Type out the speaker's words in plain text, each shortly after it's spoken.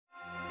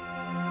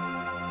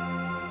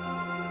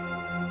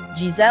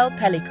Gisele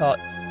Pelicot.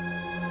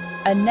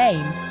 A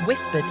name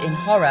whispered in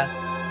horror,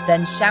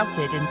 then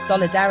shouted in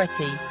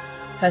solidarity.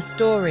 Her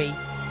story,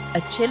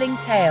 a chilling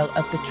tale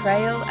of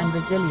betrayal and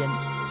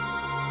resilience.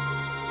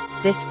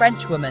 This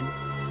Frenchwoman,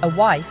 a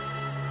wife,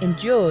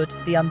 endured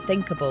the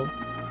unthinkable.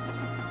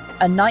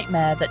 A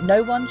nightmare that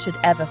no one should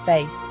ever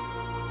face.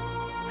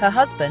 Her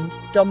husband,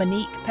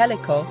 Dominique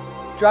Pelicot,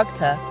 drugged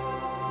her.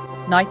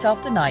 Night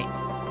after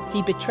night,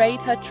 he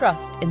betrayed her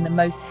trust in the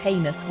most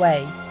heinous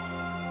way.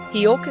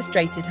 He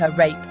orchestrated her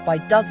rape by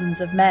dozens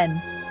of men.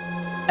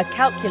 A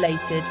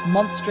calculated,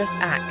 monstrous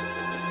act.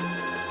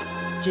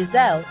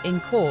 Gisele,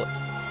 in court,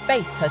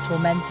 faced her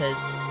tormentors.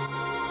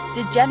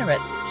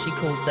 Degenerates, she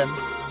called them.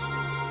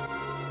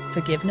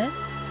 Forgiveness?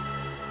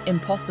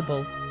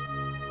 Impossible.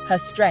 Her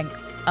strength,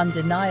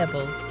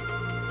 undeniable.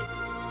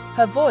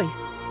 Her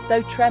voice,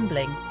 though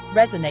trembling,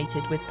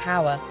 resonated with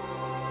power.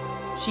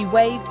 She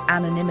waved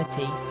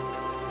anonymity.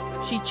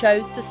 She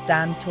chose to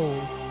stand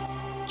tall,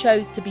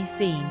 chose to be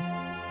seen,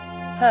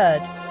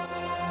 heard.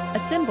 A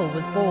symbol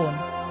was born.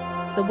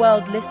 The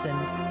world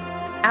listened.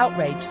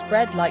 Outrage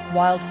spread like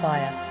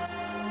wildfire.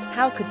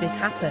 How could this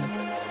happen?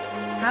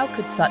 How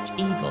could such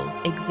evil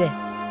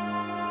exist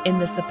in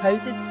the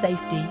supposed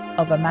safety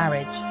of a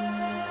marriage?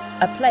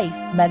 A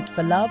place meant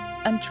for love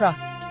and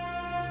trust.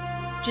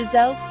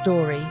 Gisele's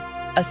story,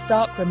 a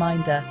stark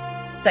reminder,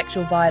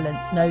 sexual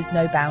violence knows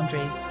no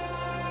boundaries.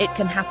 It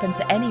can happen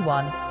to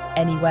anyone,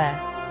 anywhere.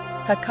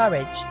 Her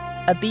courage,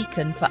 a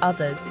beacon for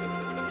others.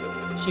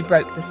 She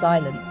broke the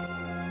silence,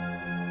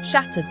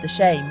 shattered the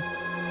shame.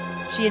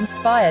 She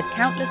inspired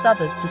countless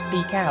others to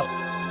speak out.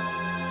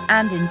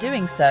 And in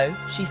doing so,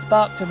 she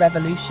sparked a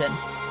revolution.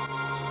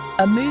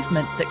 A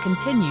movement that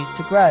continues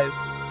to grow,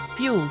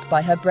 fueled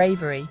by her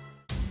bravery.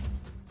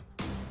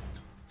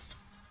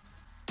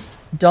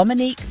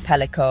 Dominique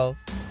Pelicot,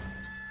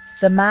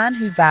 the man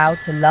who vowed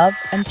to love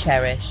and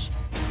cherish.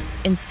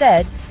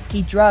 Instead,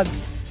 he drugged,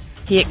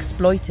 he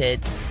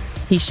exploited,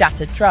 he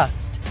shattered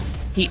trust,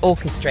 he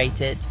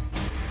orchestrated.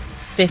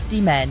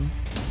 50 men,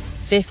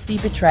 50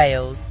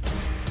 betrayals,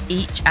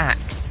 each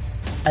act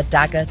a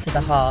dagger to the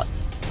heart.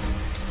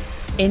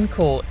 In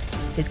court,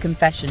 his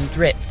confession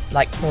dripped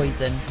like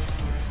poison.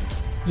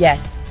 Yes,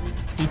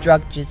 he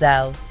drugged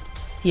Gisele.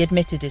 He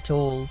admitted it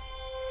all.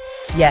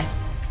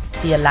 Yes,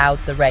 he allowed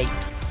the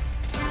rapes.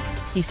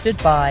 He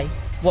stood by,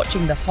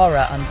 watching the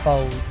horror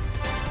unfold.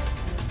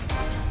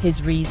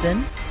 His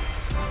reason?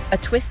 A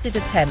twisted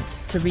attempt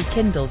to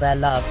rekindle their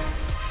love.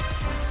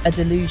 A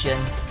delusion.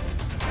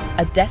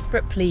 A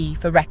desperate plea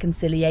for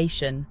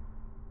reconciliation.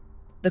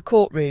 The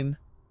courtroom,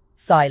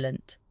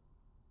 silent.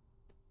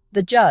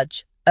 The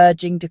judge,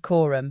 urging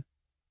decorum.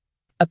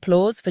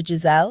 Applause for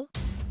Gisele?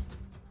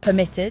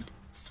 Permitted,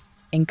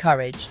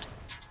 encouraged.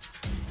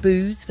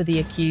 Boos for the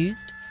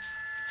accused?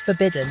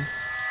 Forbidden.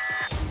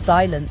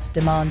 Silence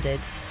demanded.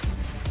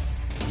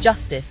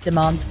 Justice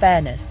demands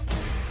fairness,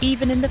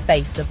 even in the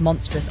face of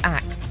monstrous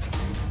acts.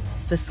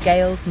 The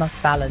scales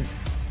must balance.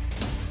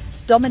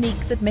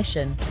 Dominique's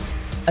admission,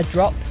 a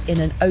drop in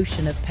an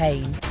ocean of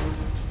pain.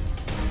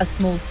 A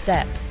small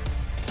step.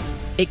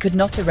 It could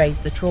not erase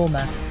the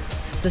trauma.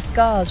 The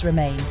scars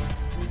remain.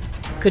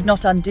 Could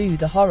not undo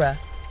the horror.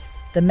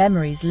 The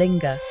memories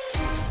linger.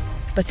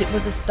 But it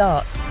was a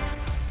start,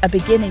 a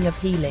beginning of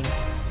healing,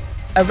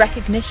 a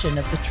recognition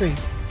of the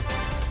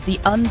truth, the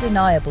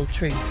undeniable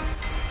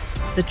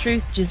truth. The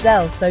truth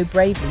Gisele so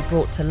bravely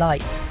brought to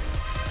light.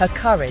 Her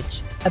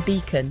courage, a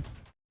beacon.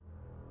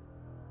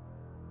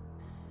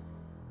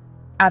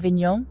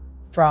 Avignon,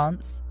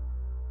 France.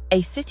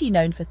 A city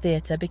known for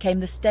theatre became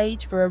the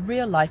stage for a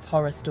real-life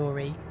horror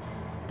story.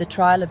 The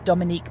trial of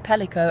Dominique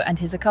Pelicot and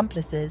his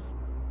accomplices.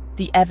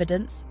 The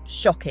evidence,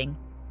 shocking.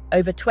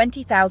 Over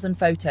 20,000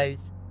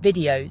 photos,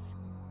 videos.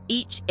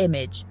 Each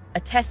image, a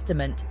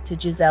testament to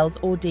Gisele's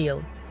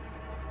ordeal.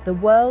 The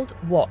world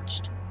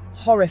watched,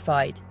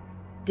 horrified,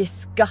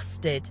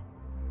 disgusted.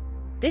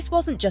 This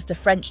wasn't just a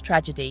French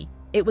tragedy,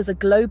 it was a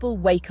global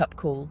wake-up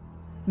call.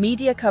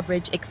 Media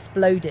coverage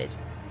exploded.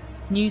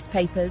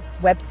 Newspapers,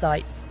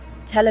 websites,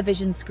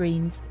 television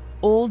screens,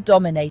 all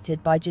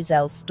dominated by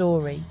Gisele's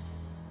story.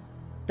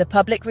 The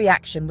public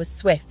reaction was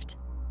swift.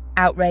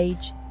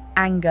 Outrage,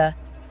 anger,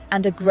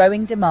 and a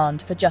growing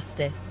demand for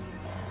justice.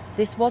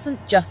 This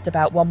wasn't just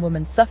about one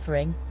woman's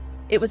suffering,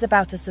 it was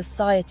about a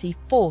society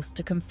forced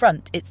to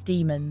confront its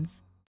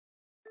demons.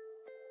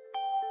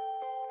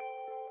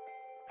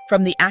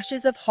 From the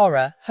ashes of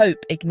horror,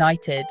 hope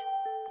ignited.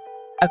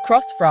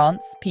 Across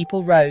France,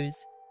 people rose.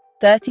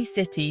 30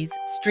 cities,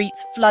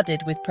 streets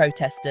flooded with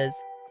protesters.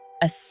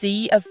 A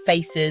sea of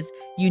faces,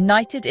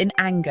 united in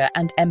anger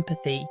and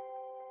empathy.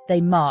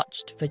 They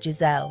marched for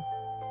Gisele,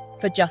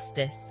 for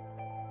justice,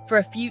 for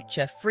a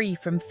future free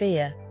from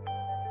fear.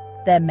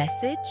 Their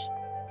message?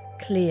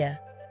 Clear,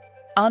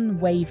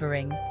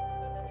 unwavering,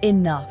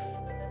 enough.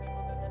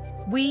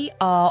 We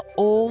are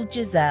all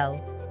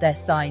Gisele, their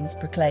signs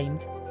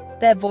proclaimed.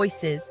 Their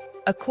voices,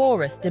 a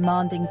chorus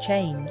demanding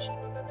change.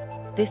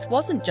 This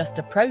wasn't just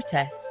a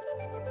protest,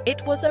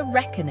 it was a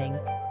reckoning.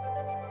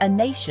 A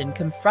nation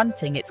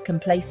confronting its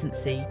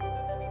complacency.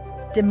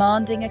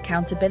 demanding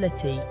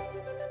accountability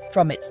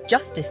from its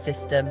justice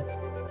system,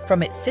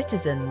 from its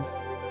citizens,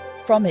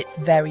 from its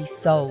very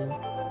soul.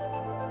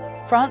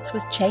 France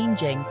was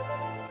changing.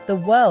 The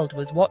world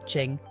was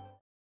watching.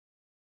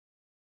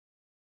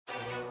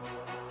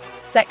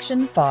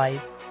 Section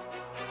 5.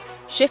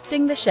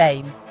 Shifting the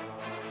shame.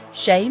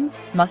 Shame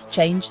must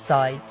change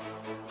sides.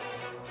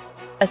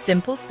 A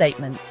simple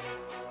statement.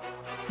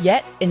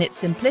 Yet, in its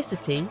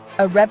simplicity,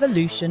 a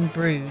revolution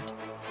brewed.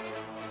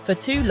 For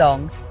too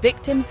long,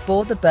 victims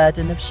bore the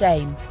burden of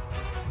shame.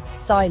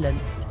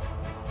 Silenced,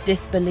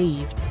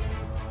 disbelieved,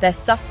 their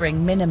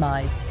suffering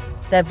minimized,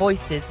 their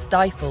voices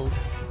stifled.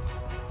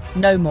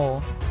 No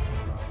more.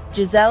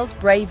 Gisele's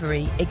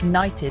bravery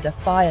ignited a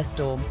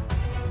firestorm.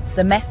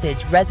 The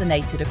message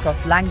resonated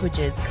across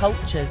languages,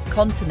 cultures,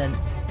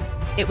 continents.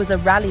 It was a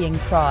rallying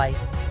cry,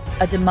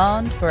 a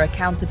demand for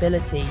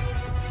accountability.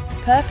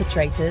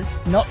 Perpetrators,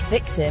 not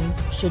victims,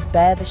 should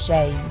bear the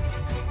shame,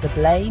 the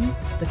blame,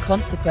 the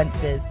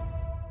consequences.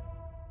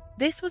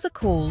 This was a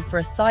call for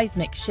a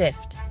seismic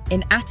shift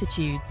in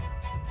attitudes,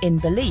 in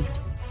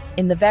beliefs,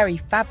 in the very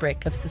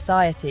fabric of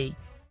society.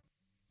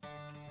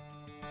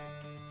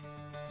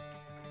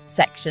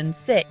 Section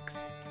 6.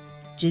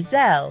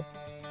 Gisele,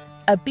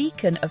 a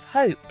beacon of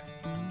hope.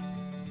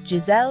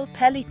 Gisele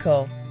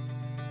Pelicot,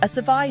 a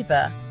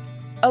survivor,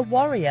 a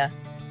warrior,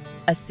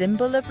 a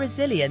symbol of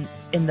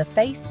resilience in the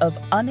face of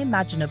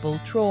unimaginable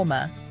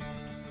trauma.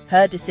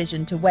 Her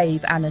decision to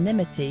waive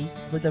anonymity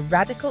was a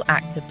radical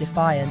act of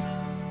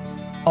defiance,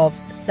 of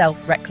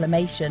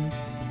self-reclamation.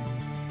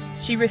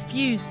 She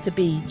refused to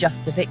be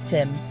just a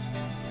victim.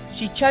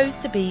 She chose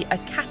to be a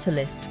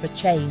catalyst for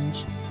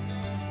change.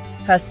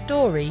 Her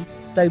story,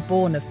 though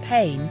born of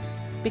pain,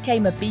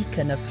 became a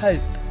beacon of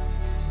hope.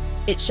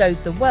 It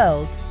showed the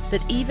world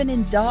that even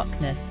in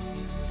darkness,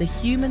 the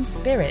human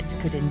spirit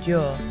could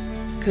endure,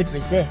 could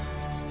resist,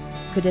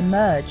 could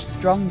emerge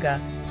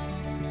stronger.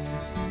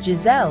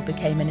 Gisele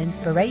became an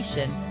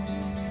inspiration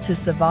to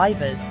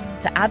survivors,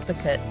 to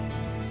advocates,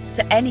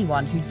 to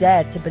anyone who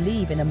dared to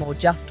believe in a more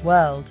just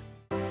world.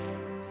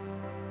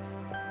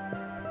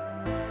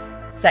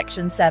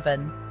 Section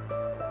 7.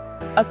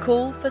 A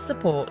call for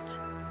support.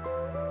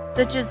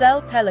 The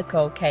Gisele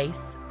Pelicot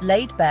case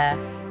laid bare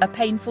a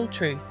painful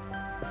truth.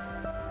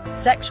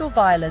 Sexual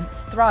violence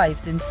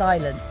thrives in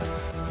silence.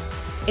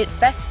 It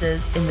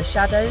festers in the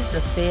shadows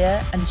of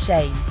fear and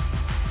shame.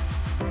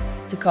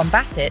 To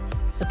combat it,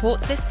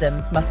 support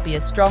systems must be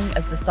as strong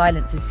as the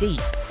silence is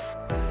deep.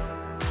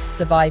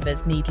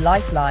 Survivors need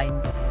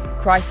lifelines,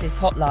 crisis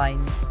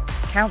hotlines,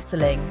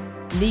 counselling,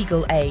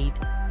 legal aid.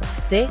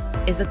 This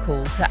is a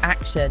call to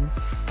action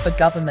for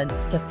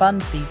governments to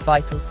fund these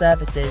vital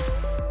services,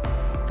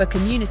 for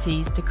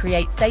communities to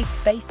create safe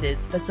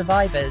spaces for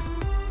survivors,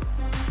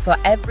 for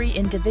every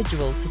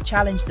individual to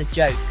challenge the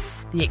jokes,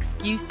 the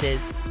excuses,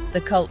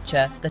 the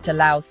culture that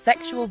allows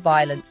sexual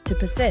violence to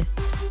persist.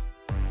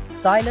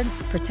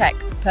 Silence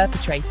protects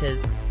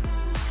perpetrators.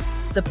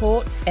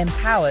 Support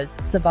empowers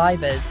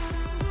survivors.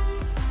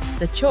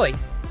 The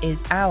choice is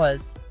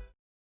ours.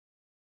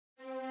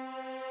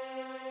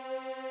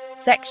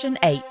 Section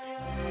 8.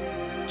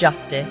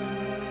 Justice,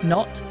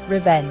 not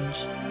revenge.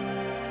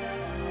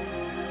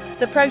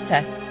 The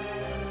protests,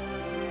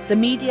 the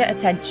media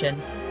attention,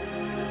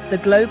 the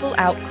global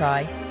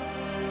outcry,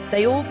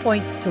 they all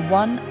point to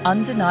one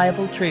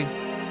undeniable truth.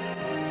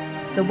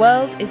 The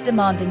world is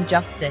demanding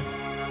justice,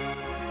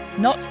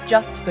 not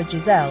just for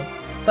Gisele,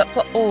 but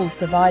for all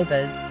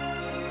survivors.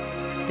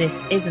 This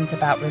isn't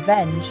about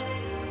revenge,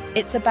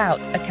 it's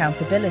about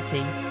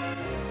accountability,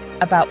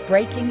 about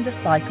breaking the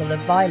cycle of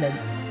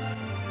violence.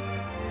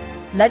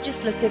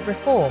 Legislative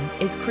reform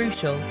is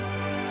crucial.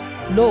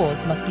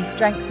 Laws must be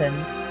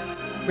strengthened,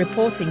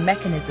 reporting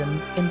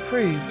mechanisms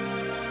improved,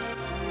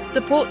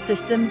 support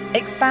systems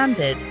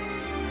expanded.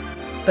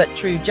 But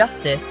true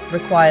justice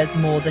requires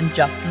more than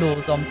just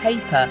laws on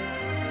paper.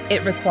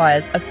 It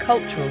requires a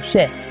cultural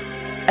shift,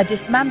 a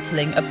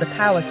dismantling of the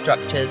power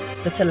structures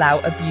that allow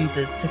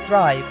abusers to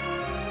thrive.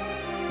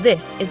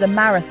 This is a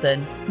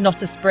marathon,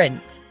 not a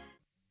sprint.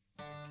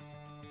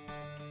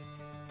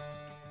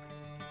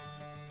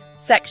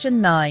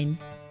 Section 9.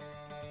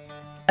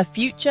 A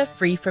future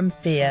free from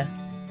fear.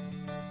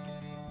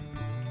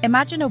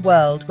 Imagine a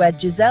world where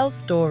Gisele's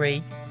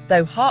story,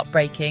 though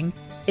heartbreaking,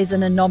 is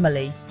an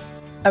anomaly,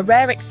 a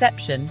rare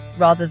exception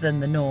rather than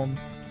the norm.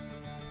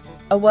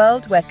 A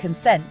world where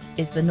consent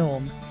is the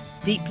norm,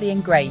 deeply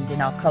ingrained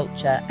in our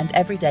culture and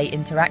everyday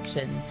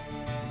interactions,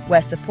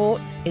 where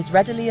support is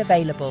readily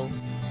available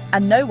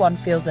and no one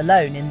feels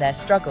alone in their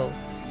struggle,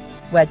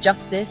 where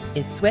justice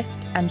is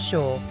swift and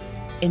sure,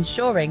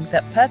 ensuring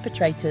that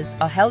perpetrators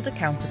are held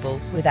accountable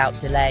without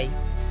delay.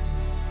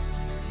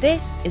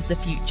 This is the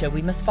future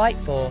we must fight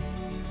for.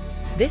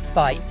 This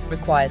fight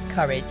requires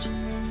courage,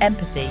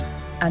 empathy,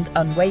 and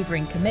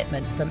unwavering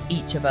commitment from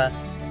each of us.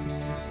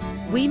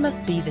 We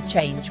must be the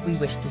change we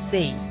wish to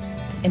see,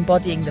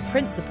 embodying the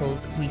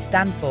principles we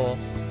stand for.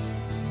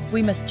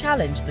 We must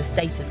challenge the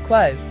status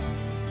quo,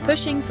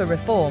 pushing for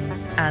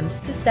reforms and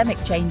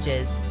systemic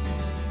changes.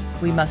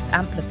 We must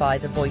amplify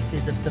the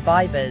voices of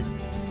survivors,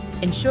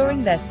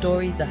 ensuring their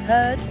stories are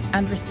heard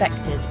and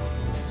respected.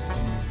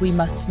 We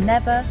must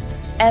never,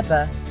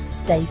 ever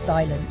stay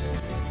silent.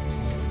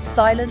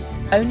 Silence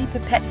only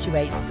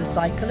perpetuates the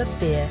cycle of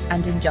fear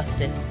and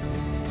injustice.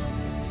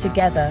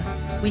 Together,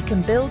 we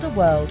can build a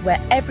world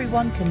where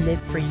everyone can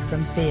live free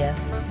from fear,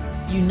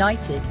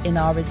 united in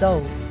our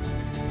resolve.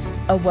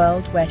 A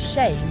world where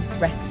shame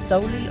rests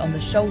solely on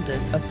the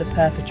shoulders of the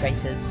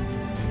perpetrators.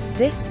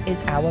 This is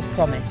our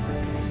promise.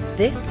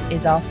 This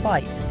is our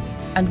fight,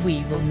 and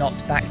we will not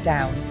back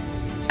down.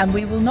 And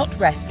we will not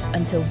rest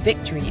until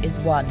victory is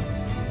won,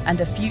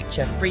 and a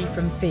future free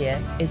from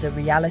fear is a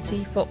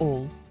reality for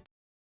all.